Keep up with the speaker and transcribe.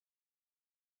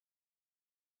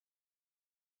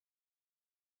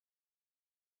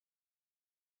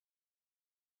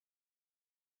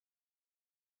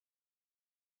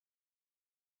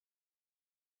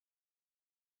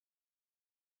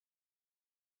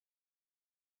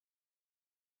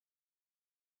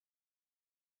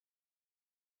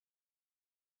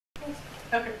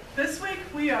Okay, this week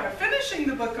we are finishing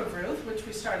the book of Ruth, which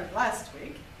we started last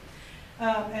week.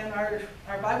 And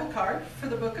our Bible card for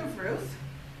the book of Ruth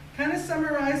kind of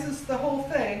summarizes the whole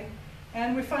thing.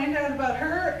 And we find out about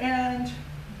her and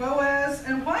Boaz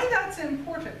and why that's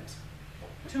important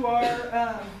to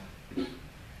our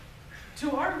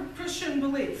Christian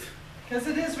belief, because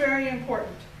it is very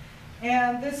important.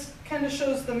 And this kind of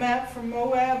shows the map from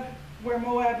Moab, where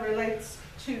Moab relates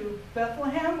to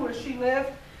Bethlehem, where she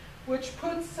lived, which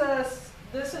puts us,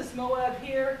 this is Moab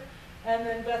here, and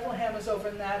then Bethlehem is over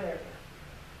in that area.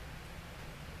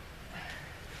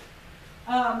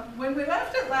 When we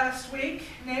left it last week,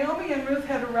 Naomi and Ruth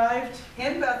had arrived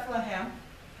in Bethlehem,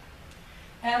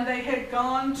 and they had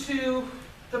gone to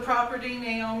the property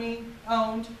Naomi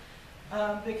owned,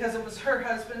 because it was her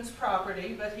husband's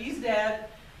property, but he's dead,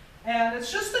 and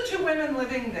it's just the two women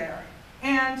living there.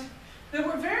 And there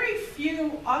were very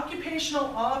few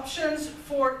occupational options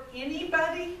for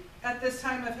anybody at this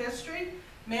time of history,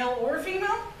 male or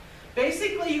female.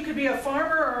 Basically, you could be a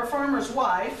farmer or a farmer's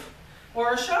wife,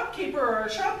 or a shopkeeper or a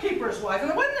shopkeeper's wife, and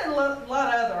there wasn't a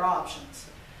lot of other options.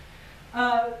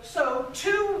 So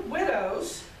two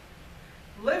widows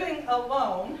living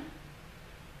alone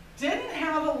didn't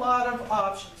have a lot of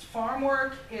options. Farm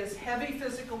work is heavy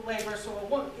physical labor, so it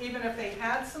won't, even if they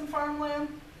had some farmland,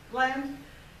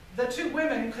 the two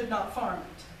women could not farm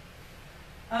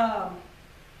it.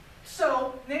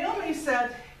 So Naomi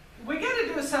said, we got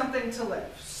to do something to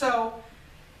live. So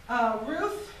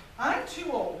Ruth, I'm too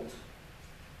old.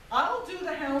 I'll do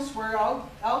the housework,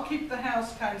 I'll keep the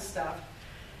house kind of stuff.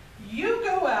 You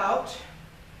go out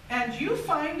and you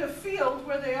find a field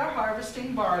where they are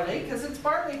harvesting barley, because it's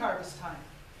barley harvest time.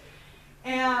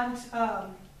 And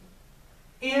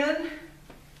in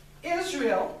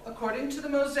Israel, according to the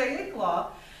Mosaic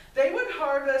law, they would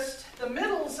harvest the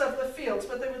middles of the fields,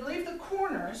 but they would leave the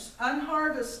corners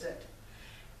unharvested.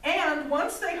 And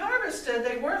once they harvested,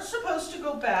 they weren't supposed to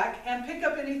go back and pick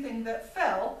up anything that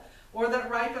fell or that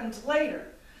ripened later.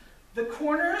 The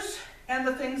corners and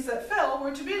the things that fell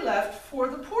were to be left for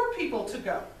the poor people to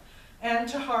go and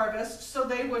to harvest so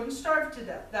they wouldn't starve to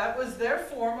death. That was their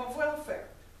form of welfare.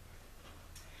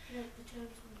 Like the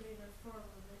times when they were farming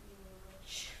that you were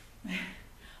rich.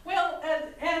 Well,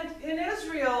 and in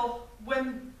Israel,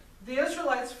 when the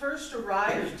Israelites first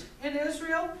arrived in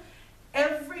Israel,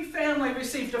 every family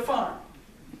received a farm.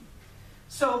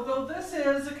 So though this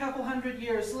is a couple hundred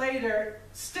years later,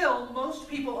 still most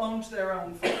people owned their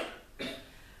own farm.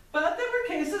 But there were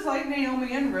cases like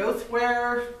Naomi and Ruth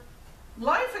where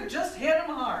life had just hit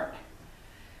them hard.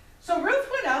 So Ruth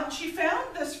went out and she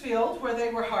found this field where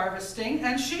they were harvesting,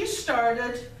 and she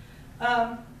started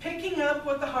picking up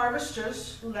what the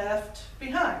harvesters left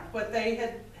behind, what they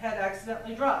had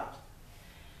accidentally dropped.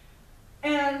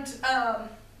 And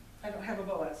I don't have a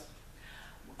Boaz.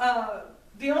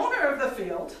 The owner of the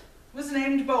field was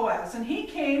named Boaz, and he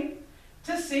came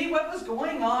to see what was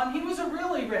going on. He was a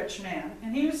really rich man,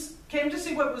 and he came to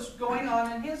see what was going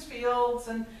on in his fields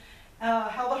and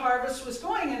how the harvest was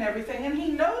going and everything, and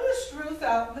he noticed Ruth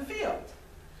out in the field.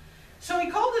 So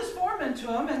he called his foreman to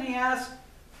him, and he asked,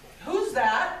 "Who's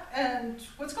that, and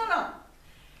what's going on?"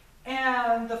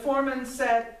 And the foreman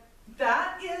said,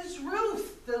 "That is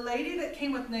Ruth, the lady that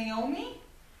came with Naomi.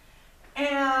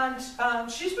 And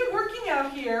she's been working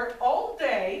out here all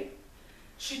day.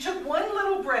 She took one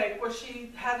little break where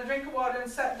she had a drink of water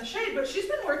and sat in the shade, but she's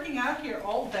been working out here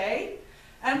all day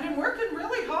and been working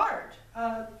really hard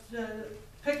to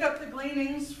pick up the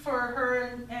gleanings for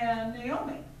her and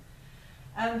Naomi."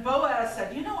 And Boaz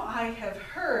said, "You know, I have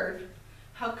heard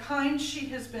how kind she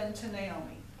has been to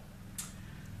Naomi.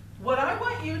 What I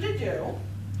want you to do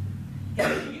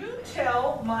is you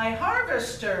tell my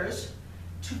harvesters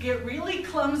to get really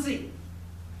clumsy.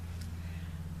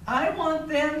 I want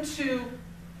them to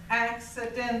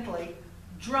accidentally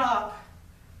drop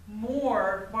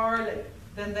more barley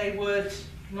than they would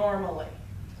normally.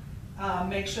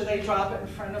 Make sure they drop it in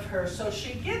front of her so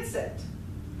she gets it."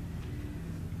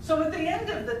 So at the end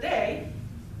of the day,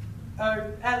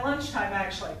 or at lunchtime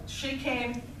actually, she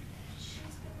came.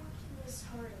 She's been working this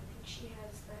hard. I think she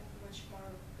has that much more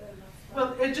enough.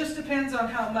 Well, it just depends on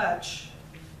how much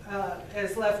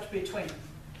is left between.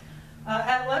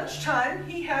 At lunchtime,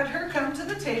 he had her come to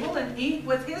the table and eat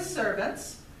with his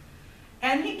servants,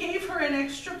 and he gave her an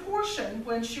extra portion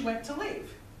when she went to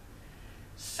leave.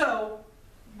 So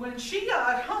when she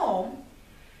got home,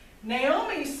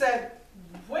 Naomi said,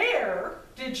 "Where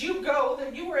did you go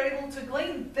that you were able to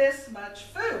glean this much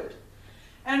food?"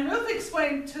 And Ruth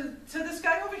explained to this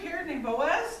guy over here named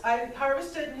Boaz, "I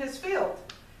harvested in his field."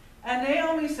 And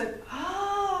Naomi said,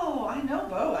 "Oh, I know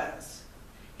Boaz.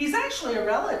 He's actually a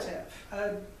relative,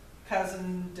 a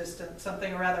cousin, distant,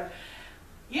 something or other.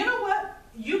 You know what?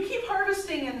 You keep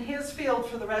harvesting in his field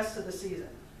for the rest of the season.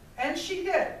 And she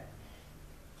did.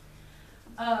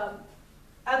 At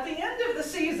the end of the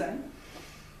season,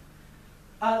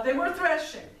 they were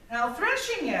threshing. Now,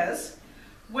 threshing is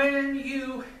when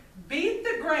you beat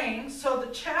the grain so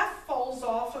the chaff falls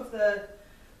off of the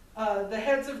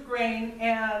heads of grain,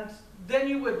 and then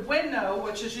you would winnow,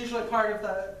 which is usually part of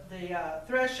the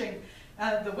threshing,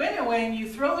 the winnowing. You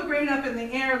throw the grain up in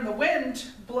the air, and the wind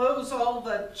blows all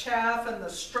the chaff and the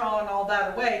straw and all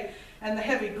that away, and the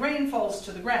heavy grain falls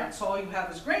to the ground. So all you have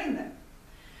is grain then.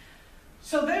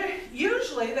 So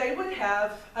usually they would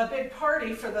have a big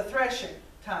party for the threshing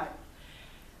time.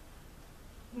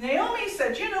 Naomi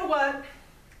said, you know what?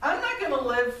 I'm not going to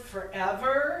live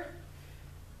forever.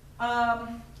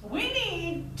 We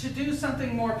need to do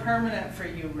something more permanent for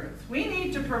you, Ruth. We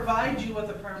need to provide you with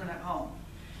a permanent home.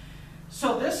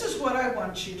 So this is what I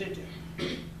want you to do.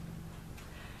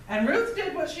 And Ruth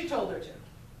did what she told her to.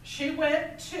 She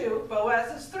went to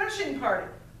Boaz's threshing party.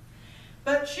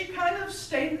 But she kind of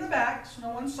stayed in the back, so no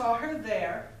one saw her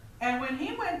there. And when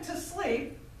he went to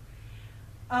sleep,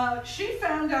 she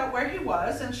found out where he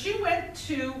was, and she went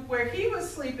to where he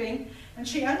was sleeping, and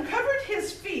she uncovered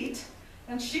his feet,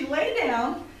 and she lay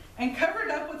down and covered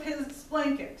up with his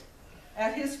blanket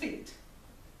at his feet.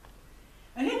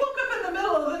 And he woke up in the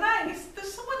middle of the night, and he said,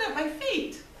 there's someone at my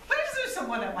feet. Why is there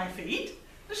someone at my feet?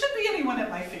 There shouldn't be anyone at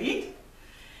my feet.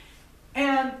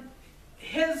 And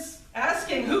his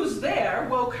asking who's there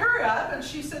woke her up, and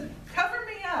she said, cover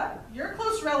me up. You're a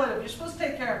close relative. You're supposed to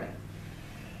take care of me.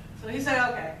 So he said,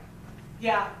 okay.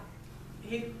 Yeah.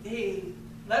 He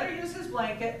let her use his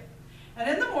blanket, and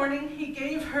in the morning he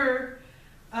gave her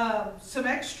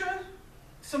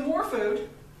some more food,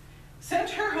 sent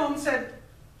her home, said,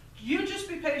 you just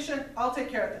be patient, I'll take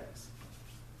care of things.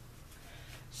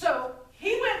 So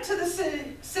he went to the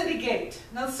city gate.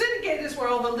 Now the city gate is where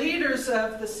all the leaders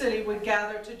of the city would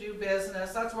gather to do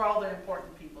business. That's where all the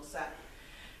important people sat.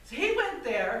 So he went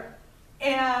there,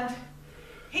 and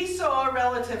he saw a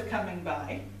relative coming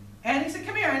by, and he said,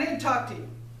 come here, I need to talk to you.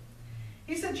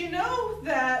 He said, you know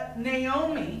that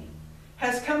Naomi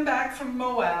has come back from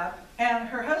Moab, and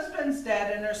her husband's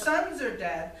dead, and her sons are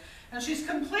dead, and she's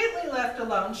completely left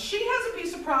alone. She has a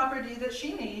piece of property that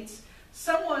she needs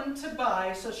someone to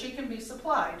buy so she can be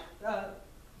supplied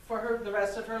for the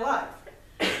rest of her life.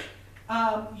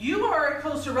 You are a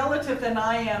closer relative than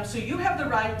I am, so you have the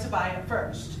right to buy it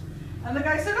first. And the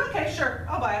guy said, okay, sure,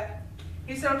 I'll buy it.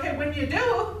 He said, okay, when you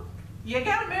do, you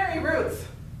got to marry Ruth.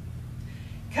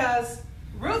 Because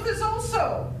Ruth is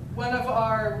also one of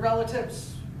our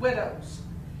relatives' widows.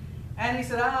 And he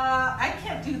said, I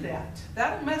can't do that.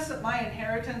 That'll mess up my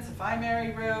inheritance if I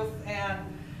marry Ruth. And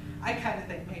I kind of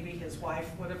think maybe his wife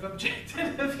would have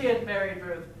objected if he had married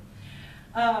Ruth.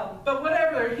 But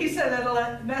whatever, he said it'll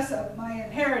mess up my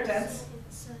inheritance.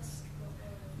 Incest.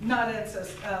 Not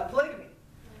incest, polygamy.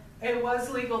 It was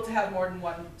legal to have more than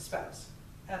one spouse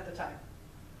at the time.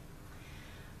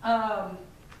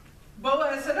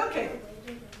 Boaz said, okay.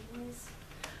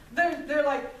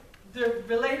 They're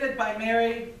related by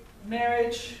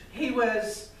marriage. He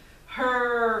was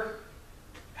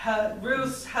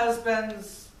Ruth's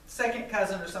husband's second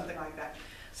cousin or something like that.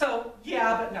 So,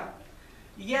 yeah, but no.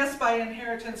 Yes by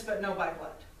inheritance, but no by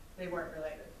blood. They weren't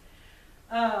related.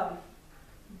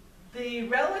 The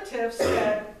relative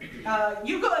said,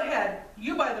 you go ahead,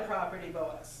 you buy the property,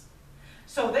 Boaz.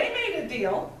 So they made a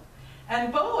deal,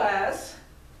 and Boaz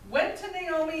went to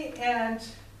Naomi and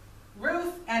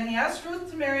Ruth, and he asked Ruth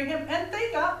to marry him, and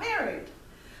they got married.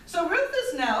 So Ruth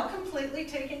is now completely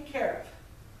taken care of.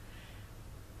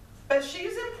 But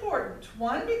she's important.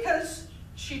 One, because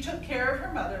she took care of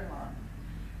her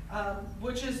mother-in-law,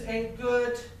 which is a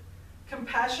good,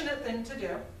 compassionate thing to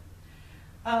do.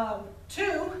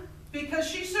 Two, because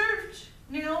she served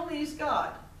Naomi's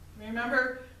God.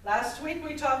 Remember, last week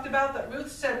we talked about that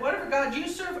Ruth said, whatever God you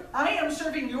serve, I am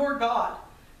serving your God.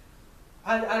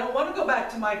 I don't want to go back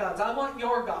to my gods. I want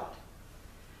your God.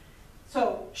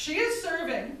 So she is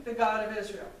serving the God of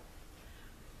Israel.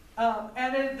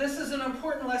 This is an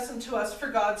important lesson to us for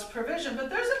God's provision, but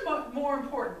there's a more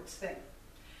important thing.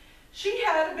 She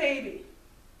had a baby,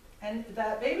 and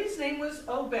that baby's name was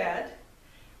Obed,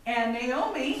 and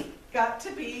Naomi got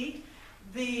to be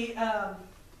the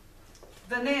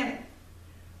nanny.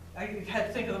 I had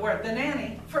to think of the word, the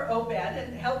nanny for Obed,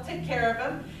 and help take care of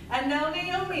him, and now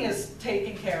Naomi is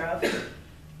taken care of.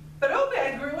 But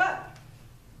Obed grew up,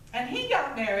 and he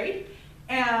got married,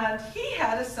 and he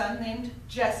had a son named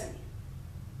Jesse.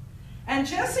 And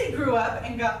Jesse grew up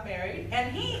and got married,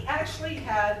 and he actually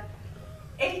had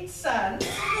 8 sons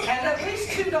and at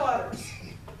least 2 daughters.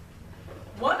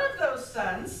 One of those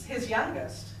sons, his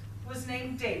youngest, was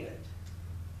named David.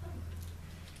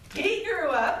 He grew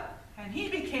up and he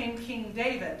became King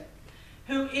David,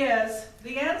 who is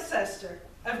the ancestor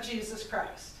of Jesus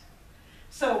Christ.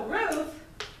 So Ruth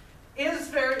is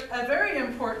a very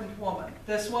important woman.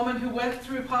 This woman who went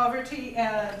through poverty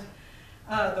and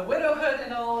the widowhood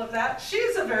and all of that,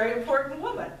 she's a very important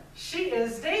woman. She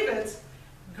is David's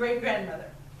great-grandmother.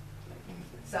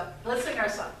 So let's sing our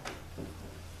song.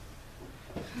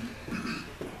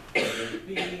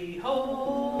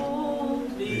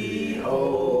 Behold,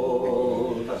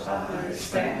 behold, I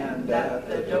stand at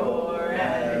the door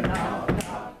and knock,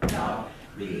 knock, knock.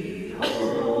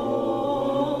 Behold,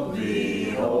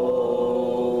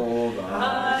 behold,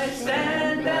 I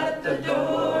stand at the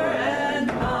door and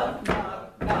knock,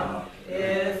 knock, knock.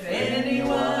 If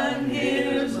anyone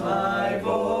hears my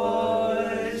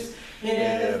voice,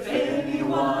 if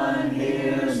anyone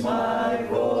hears my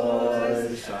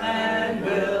voice, and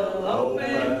will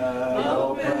open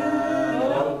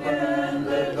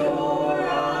the door,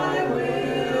 I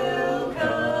will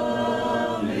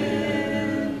come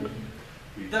in.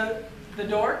 The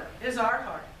door is our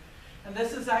heart. And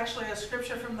this is actually a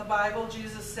scripture from the Bible.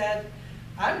 Jesus said,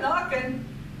 I'm knocking.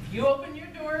 If you open your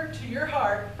door to your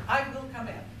heart, I will come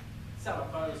in. So I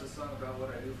thought it was a song about what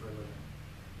I do for a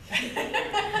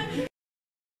living.